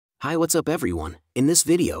Hi, what's up everyone? In this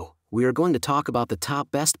video, we are going to talk about the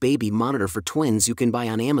top best baby monitor for twins you can buy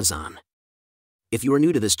on Amazon. If you are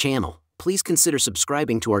new to this channel, please consider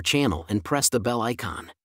subscribing to our channel and press the bell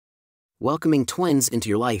icon. Welcoming twins into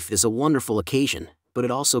your life is a wonderful occasion, but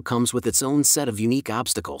it also comes with its own set of unique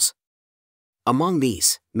obstacles. Among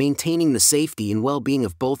these, maintaining the safety and well-being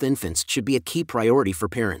of both infants should be a key priority for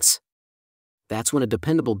parents. That's when a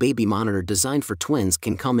dependable baby monitor designed for twins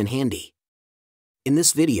can come in handy. In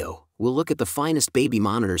this video, we'll look at the finest baby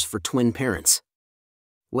monitors for twin parents.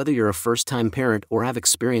 Whether you're a first-time parent or have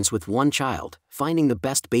experience with one child, finding the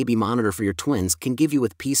best baby monitor for your twins can give you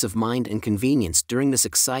with peace of mind and convenience during this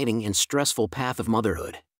exciting and stressful path of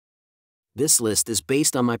motherhood. This list is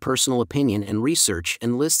based on my personal opinion and research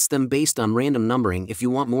and lists them based on random numbering. If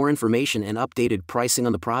you want more information and updated pricing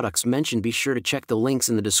on the products mentioned, be sure to check the links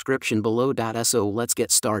in the description below. So let's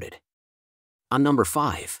get started. On number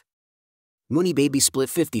 5. Mooney Baby Split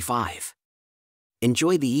 55.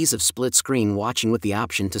 Enjoy the ease of split-screen watching with the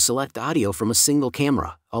option to select audio from a single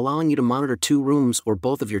camera, allowing you to monitor 2 rooms or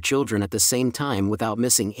both of your children at the same time without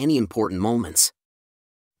missing any important moments.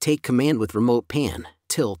 Take command with remote pan,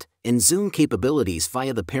 tilt, and zoom capabilities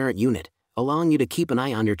via the parent unit, allowing you to keep an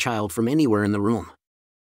eye on your child from anywhere in the room.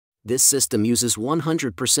 This system uses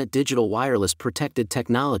 100% digital wireless protected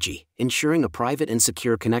technology, ensuring a private and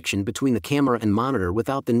secure connection between the camera and monitor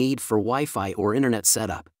without the need for Wi-Fi or internet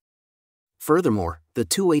setup. Furthermore, the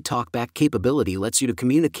two-way talkback capability lets you to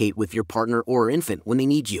communicate with your partner or infant when they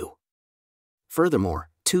need you. Furthermore,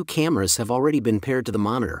 2 cameras have already been paired to the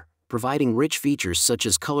monitor, providing rich features such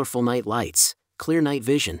as colorful night lights, clear night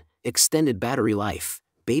vision, extended battery life,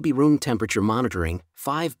 baby room temperature monitoring,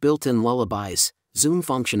 5 built-in lullabies, zoom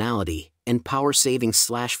functionality, and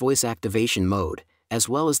power-saving/voice activation mode, as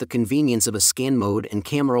well as the convenience of a scan mode and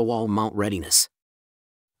camera wall mount readiness.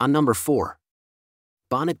 On number 4.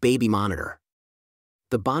 Bonnet Baby Monitor.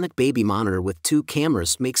 The Bonnet Baby Monitor with 2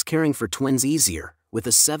 cameras makes caring for twins easier, with a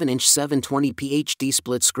 7-inch 720p HD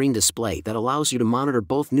split-screen display that allows you to monitor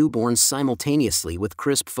both newborns simultaneously with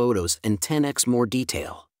crisp photos and 10x more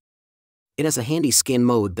detail. It has a handy scan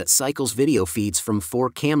mode that cycles video feeds from 4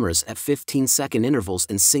 cameras at 15-second intervals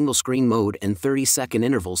in single-screen mode and 30-second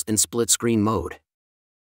intervals in split-screen mode.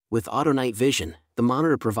 With auto night vision, the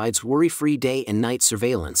monitor provides worry-free day and night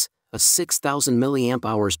surveillance, a 6,000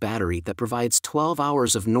 mAh battery that provides 12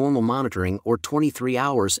 hours of normal monitoring or 23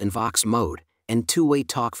 hours in Vox mode, and two-way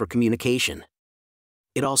talk for communication.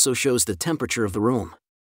 It also shows the temperature of the room.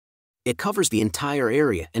 It covers the entire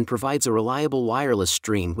area and provides a reliable wireless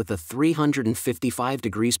stream with a 355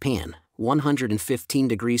 degrees pan, 115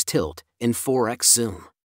 degrees tilt, and 4x zoom.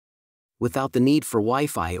 Without the need for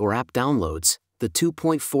Wi-Fi or app downloads, the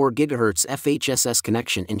 2.4 GHz FHSS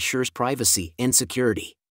connection ensures privacy and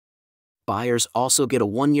security. Buyers also get a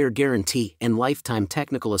 1-year guarantee and lifetime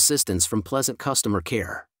technical assistance from Pleasant Customer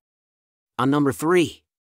Care. On number 3.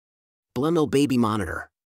 Blemel Baby Monitor.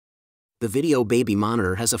 The Video Baby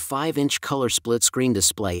Monitor has a 5-inch color split-screen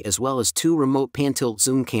display as well as 2 remote pan-tilt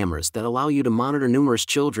zoom cameras that allow you to monitor numerous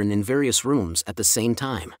children in various rooms at the same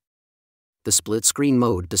time. The split-screen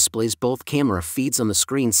mode displays both camera feeds on the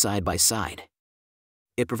screen side by side.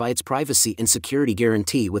 It provides privacy and security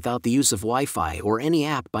guarantee without the use of Wi-Fi or any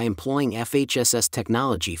app by employing FHSS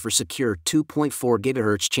technology for secure 2.4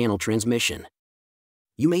 GHz channel transmission.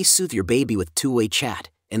 You may soothe your baby with two-way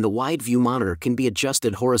chat, and the wide-view monitor can be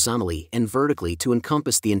adjusted horizontally and vertically to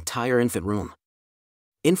encompass the entire infant room.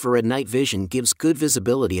 Infrared night vision gives good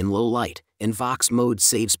visibility in low light, and Vox mode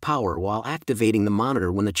saves power while activating the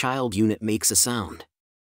monitor when the child unit makes a sound.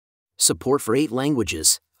 Support for 8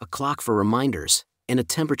 languages, a clock for reminders, and a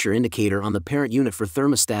temperature indicator on the parent unit for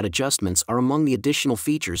thermostat adjustments are among the additional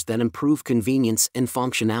features that improve convenience and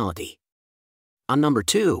functionality. On number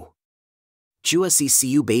 2.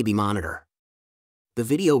 ECU Baby Monitor. The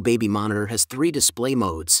Video Baby Monitor has 3 display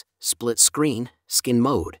modes: split screen, skin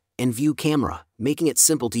mode, and view camera, making it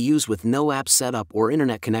simple to use with no app setup or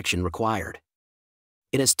internet connection required.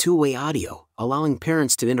 It has 2-way audio, allowing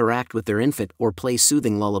parents to interact with their infant or play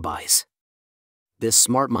soothing lullabies. This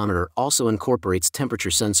smart monitor also incorporates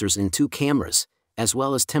temperature sensors in 2 cameras, as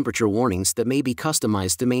well as temperature warnings that may be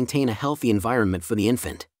customized to maintain a healthy environment for the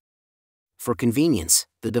infant. For convenience,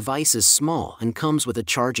 the device is small and comes with a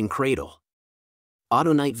charging cradle.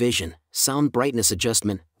 Auto night vision, sound brightness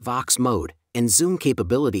adjustment, Vox mode, and zoom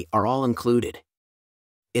capability are all included.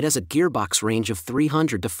 It has a gearbox range of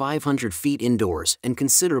 300 to 500 feet indoors and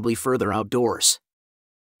considerably further outdoors.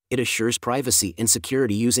 It assures privacy and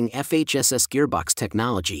security using FHSS gearbox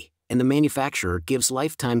technology, and the manufacturer gives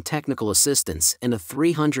lifetime technical assistance and a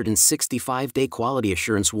 365-day quality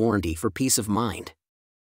assurance warranty for peace of mind.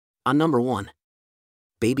 On number 1.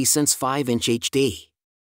 BabySense 5-inch HD.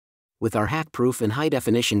 With our hack-proof and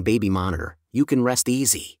high-definition baby monitor, you can rest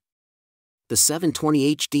easy. The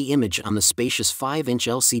 720 HD image on the spacious 5-inch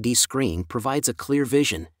LCD screen provides a clear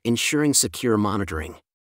vision, ensuring secure monitoring.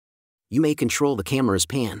 You may control the camera's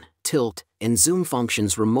pan, tilt, and zoom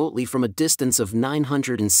functions remotely from a distance of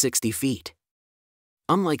 960 feet.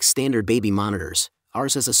 Unlike standard baby monitors,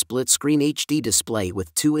 ours has a split-screen HD display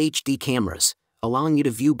with 2 HD cameras, allowing you to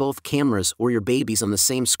view both cameras or your babies on the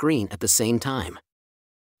same screen at the same time.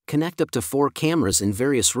 Connect up to 4 cameras in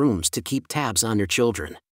various rooms to keep tabs on your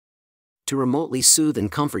children. To remotely soothe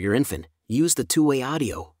and comfort your infant, use the two-way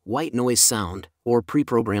audio, white noise sound, or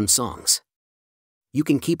pre-programmed songs. You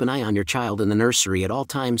can keep an eye on your child in the nursery at all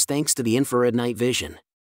times thanks to the infrared night vision.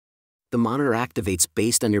 The monitor activates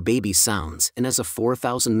based on your baby's sounds and has a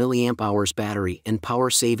 4,000 mAh battery and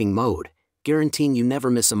power-saving mode, guaranteeing you never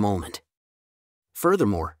miss a moment.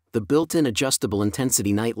 Furthermore, the built-in adjustable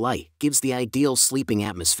intensity night light gives the ideal sleeping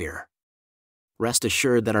atmosphere. Rest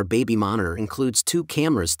assured that our baby monitor includes 2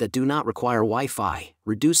 cameras that do not require Wi-Fi,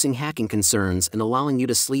 reducing hacking concerns and allowing you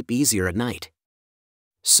to sleep easier at night.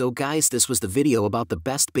 So guys, this was the video about the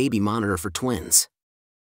best baby monitor for twins.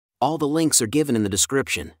 All the links are given in the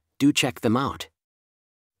description, do check them out.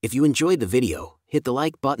 If you enjoyed the video, hit the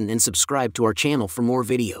like button and subscribe to our channel for more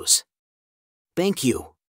videos. Thank you.